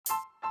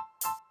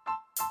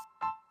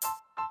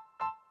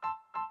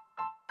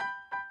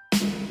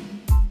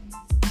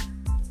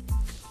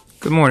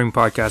Good morning,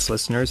 podcast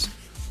listeners.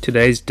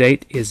 Today's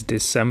date is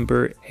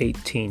December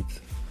 18th.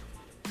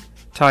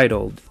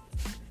 Titled,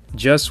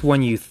 Just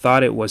When You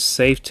Thought It Was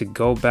Safe to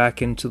Go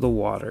Back into the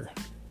Water.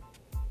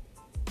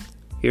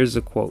 Here's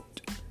a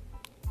quote.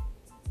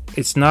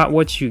 It's not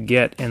what you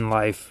get in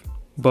life,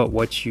 but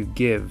what you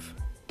give.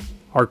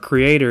 Our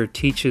Creator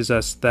teaches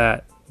us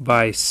that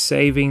by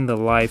saving the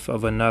life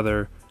of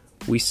another,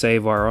 we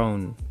save our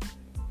own.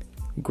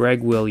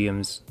 Greg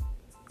Williams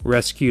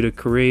rescued a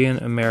Korean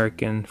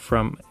American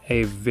from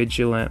a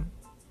vigilant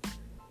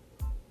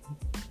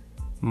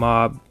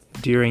mob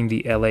during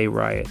the LA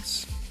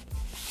riots.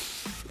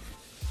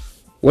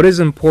 What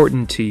is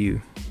important to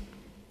you?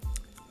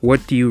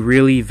 What do you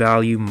really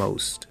value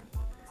most?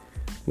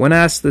 When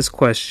asked this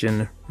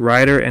question,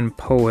 writer and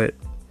poet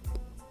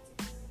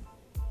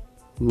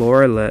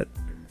Laureate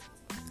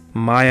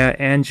Maya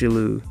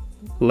Angelou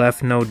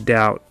left no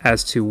doubt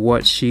as to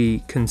what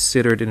she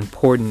considered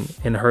important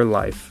in her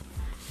life.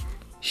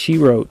 She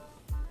wrote,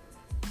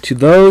 "To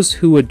those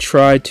who would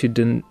try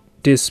to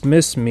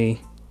dismiss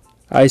me,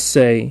 I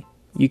say,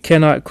 you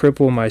cannot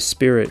cripple my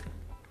spirit.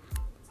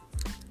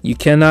 You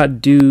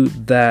cannot do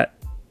that.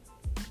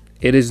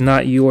 It is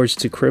not yours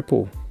to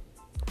cripple.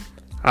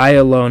 I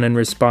alone am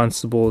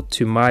responsible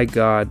to my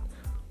God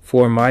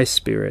for my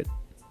spirit,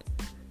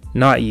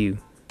 not you.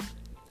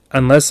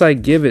 Unless I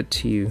give it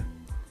to you,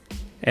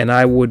 and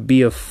I would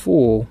be a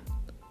fool,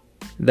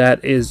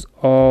 that is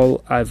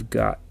all I've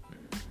got.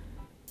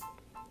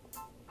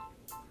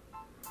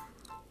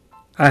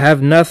 I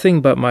have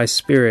nothing but my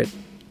spirit,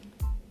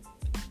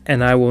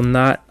 and I will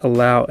not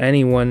allow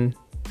anyone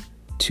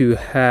to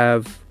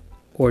have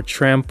or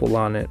trample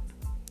on it."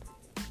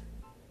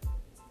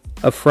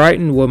 A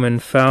frightened woman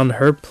found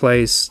her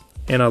place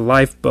in a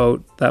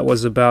lifeboat that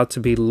was about to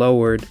be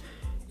lowered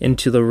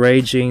into the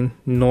raging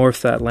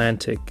North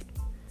Atlantic.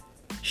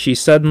 She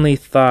suddenly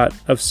thought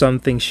of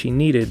something she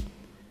needed,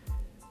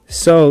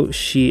 so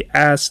she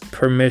asked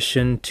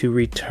permission to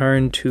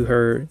return to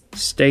her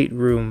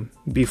stateroom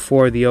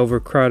before the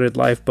overcrowded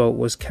lifeboat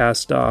was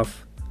cast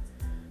off.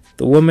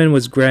 The woman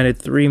was granted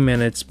 3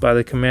 minutes by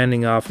the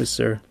commanding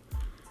officer,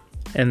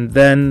 and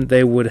then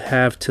they would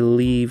have to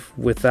leave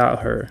without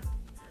her.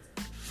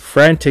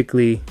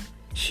 Frantically,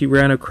 she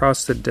ran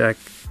across the deck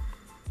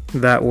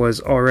that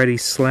was already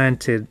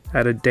slanted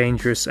at a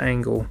dangerous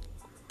angle.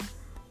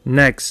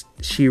 Next,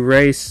 she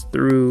raced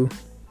through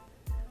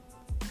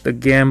the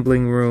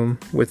gambling room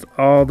with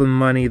all the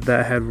money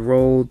that had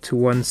rolled to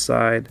one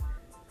side,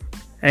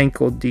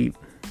 ankle deep.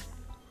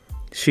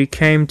 She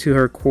came to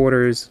her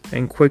quarters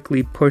and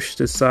quickly pushed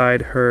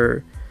aside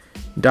her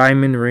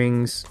diamond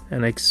rings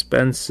and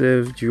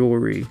expensive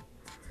jewelry.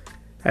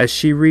 As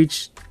she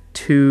reached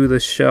to the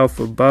shelf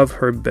above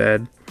her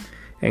bed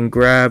and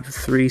grabbed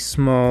 3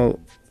 small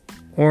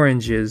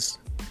oranges,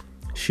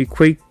 she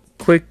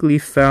quickly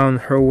found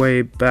her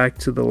way back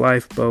to the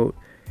lifeboat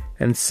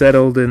and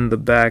settled in the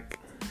back.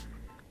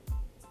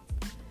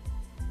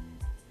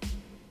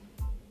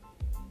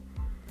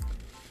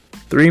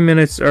 Three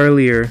minutes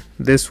earlier,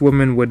 this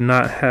woman would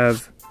not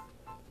have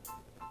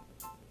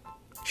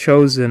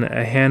chosen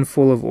a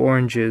handful of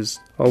oranges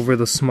over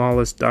the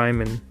smallest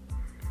diamond.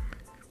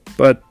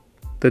 But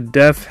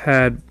death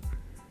had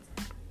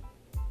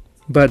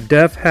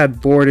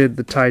boarded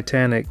the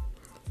Titanic.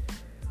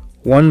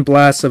 One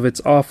blast of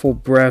its awful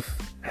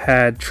breath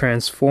had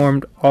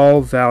transformed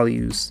all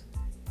values.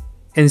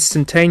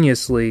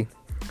 Instantaneously,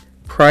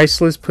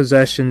 priceless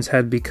possessions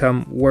had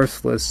become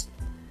worthless.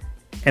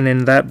 And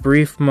in that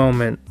brief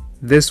moment,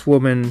 this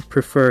woman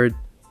preferred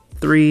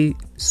 3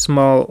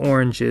 small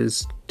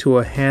oranges to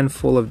a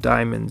handful of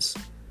diamonds.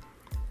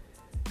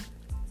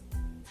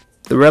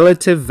 The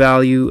relative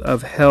value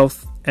of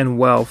health and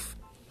wealth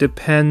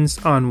depends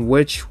on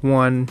which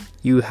one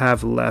you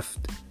have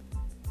left.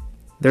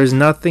 There's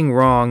nothing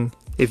wrong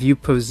if you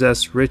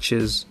possess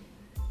riches.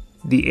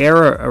 The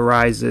error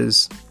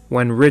arises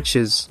when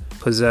riches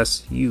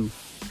possess you.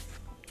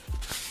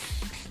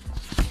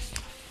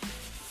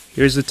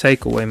 Here's the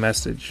takeaway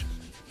message.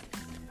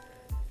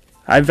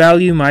 I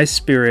value my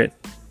spirit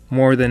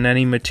more than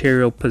any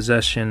material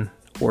possession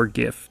or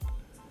gift.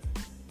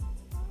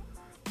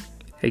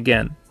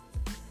 Again,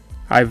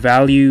 I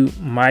value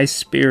my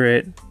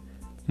spirit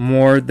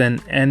more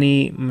than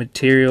any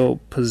material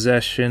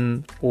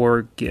possession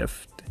or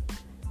gift.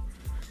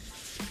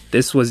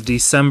 This was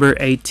December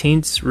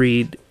 18th's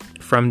read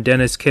from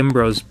Dennis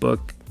Kimbro's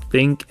book,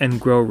 Think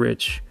and Grow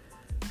Rich,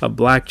 A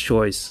Black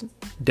Choice,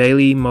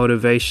 Daily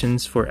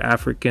Motivations for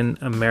African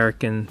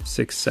American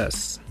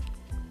Success.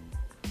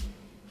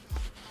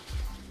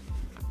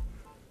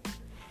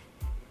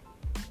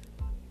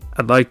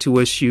 I'd like to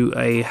wish you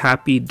a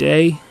happy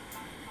day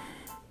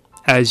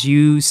as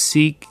you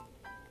seek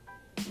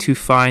to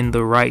find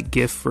the right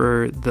gift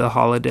for the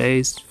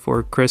holidays,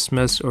 for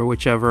Christmas or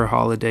whichever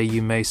holiday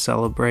you may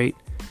celebrate.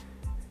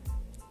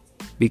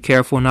 Be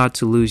careful not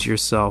to lose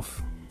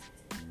yourself.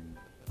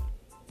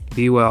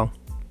 Be well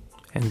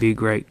and be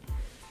great.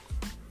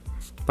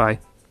 Bye.